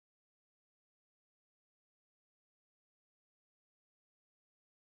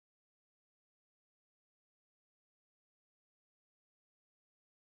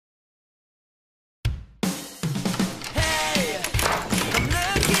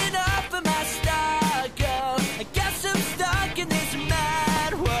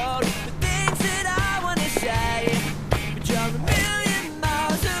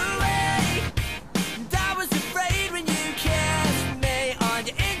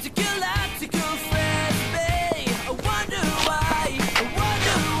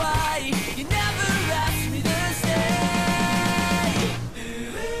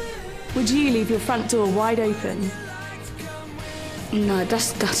leave your front door wide open? No,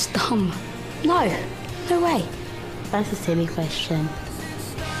 that's dumb. No way. That's a silly question.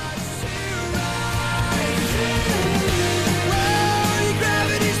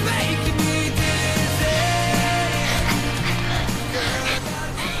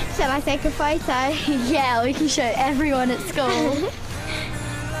 Shall I take a photo? Yeah, we can show everyone at school.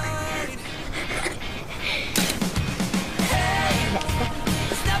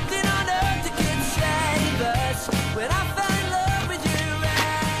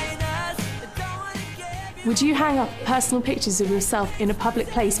 Would you hang up personal pictures of yourself in a public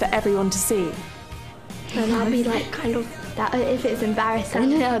place for everyone to see? No, that'd be like kind of that if it's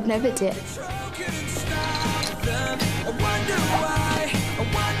embarrassing. I'd never do it.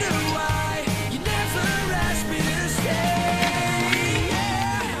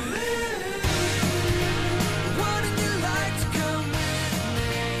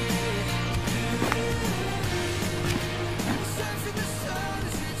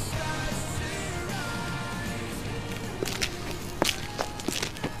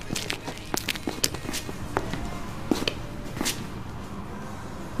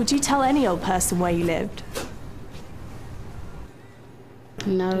 Would you tell any old person where you lived?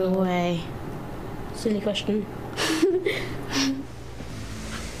 No way. Silly question.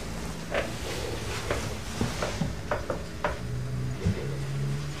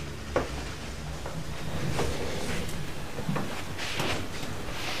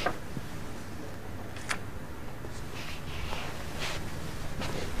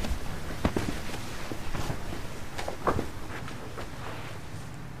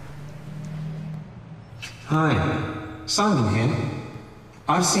 Hi, Simon here.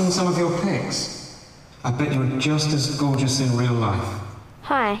 I've seen some of your pics. I bet you're just as gorgeous in real life.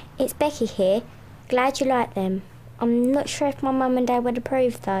 Hi, it's Becky here. Glad you like them. I'm not sure if my mum and dad would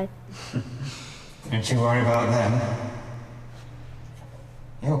approve though. Don't you worry about them.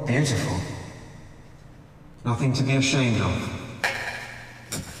 You're beautiful. Nothing to be ashamed of.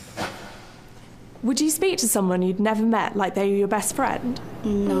 Would you speak to someone you'd never met like they were your best friend?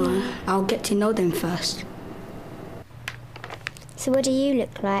 No, I'll get to know them first. So what do you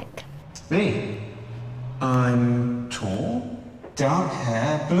look like? Me? I'm tall, dark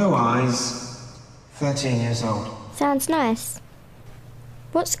hair, blue eyes, 13 years old. Sounds nice.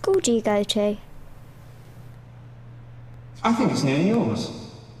 What school do you go to? I think it's near yours.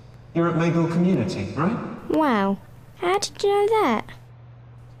 You're at Mayville Community, right? Wow. How did you know that?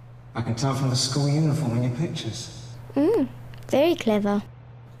 I can tell from the school uniform in your pictures. Very clever.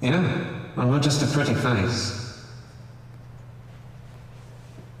 Yeah, well, not just a pretty face.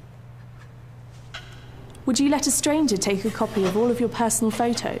 Would you let a stranger take a copy of all of your personal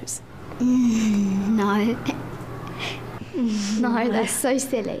photos? No. No, that's so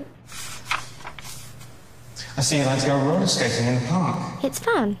silly. I see you like to go roller skating in the park. It's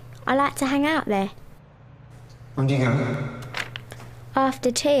fun. I like to hang out there. When do you go? After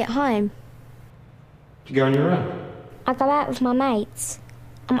tea at home. Do you go on your own? I go out with my mates.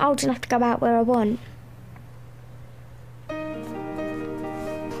 I'm old enough to go out where I want.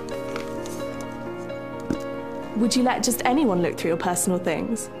 Would you let just anyone look through your personal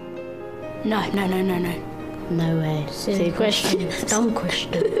things? No. No way. Silly question. Dumb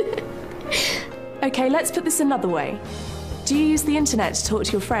question. Okay, let's put this another way. Do you use the internet to talk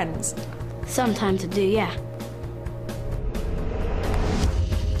to your friends? Sometimes I do, yeah.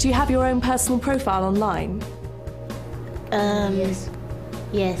 Do you have your own personal profile online?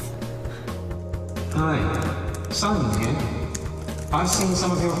 Yes. Hi, Simon here. I've seen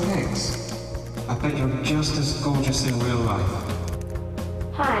some of your pics. I bet you're just as gorgeous in real life.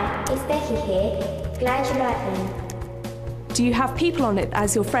 Hi, it's Becky here. Glad you like them. Do you have people on it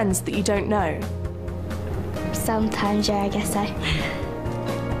as your friends that you don't know? Sometimes, yeah, I guess so.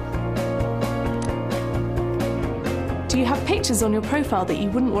 Do you have pictures on your profile that you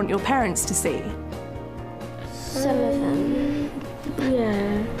wouldn't want your parents to see? Some of them.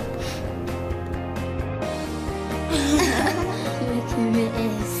 Yeah. Look who it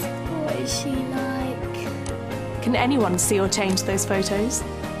is. What is she like? Can anyone see or change those photos?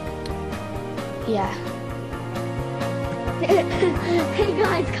 Yeah. Hey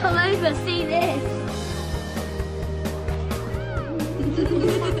guys, come over, see this.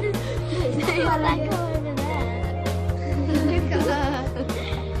 I like her over there. Look at her.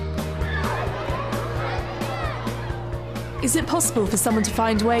 Is it possible for someone to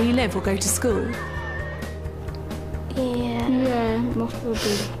find where you live or go to school? Yeah. Yeah, most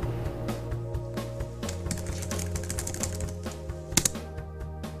probably.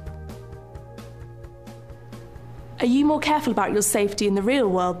 Are you more careful about your safety in the real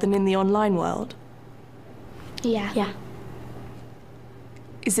world than in the online world? Yeah. Yeah.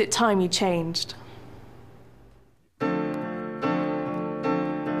 Is it time you changed?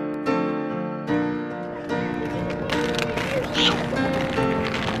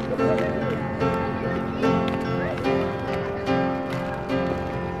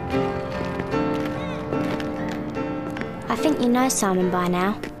 I think you know Simon by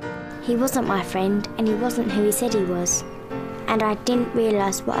now. He wasn't my friend, and he wasn't who he said he was. And I didn't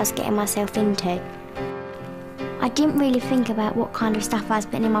realise what I was getting myself into. I didn't really think about what kind of stuff I was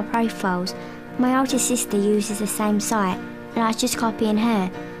putting in my profiles. My older sister uses the same site, and I was just copying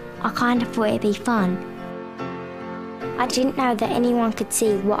her. I kind of thought it'd be fun. I didn't know that anyone could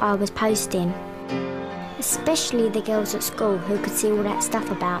see what I was posting. Especially the girls at school who could see all that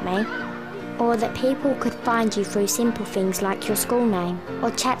stuff about me. Or that people could find you through simple things like your school name, or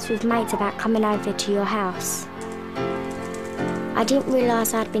chats with mates about coming over to your house. I didn't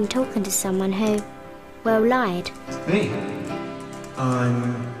realise I'd been talking to someone who, well, lied. Me?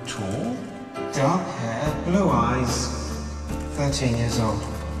 I'm tall, dark hair, blue eyes, 13 years old.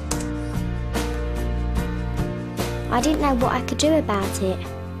 I didn't know what I could do about it.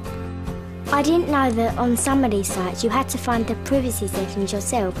 I didn't know that on some of these sites you had to find the privacy settings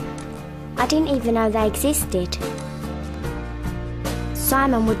yourself. I didn't even know they existed.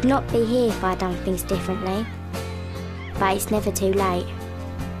 Simon would not be here if I'd done things differently. But it's never too late.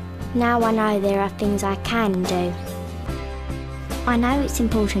 Now I know there are things I can do. I know it's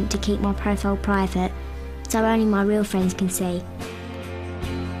important to keep my profile private, so only my real friends can see.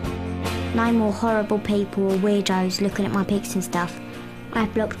 No more horrible people or weirdos looking at my pics and stuff.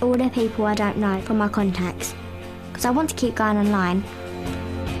 I've blocked all the people I don't know from my contacts, because I want to keep going online.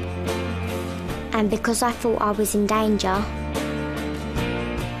 And because I thought I was in danger,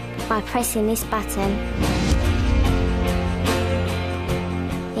 by pressing this button,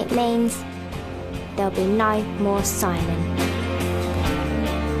 it means there'll be no more Simon.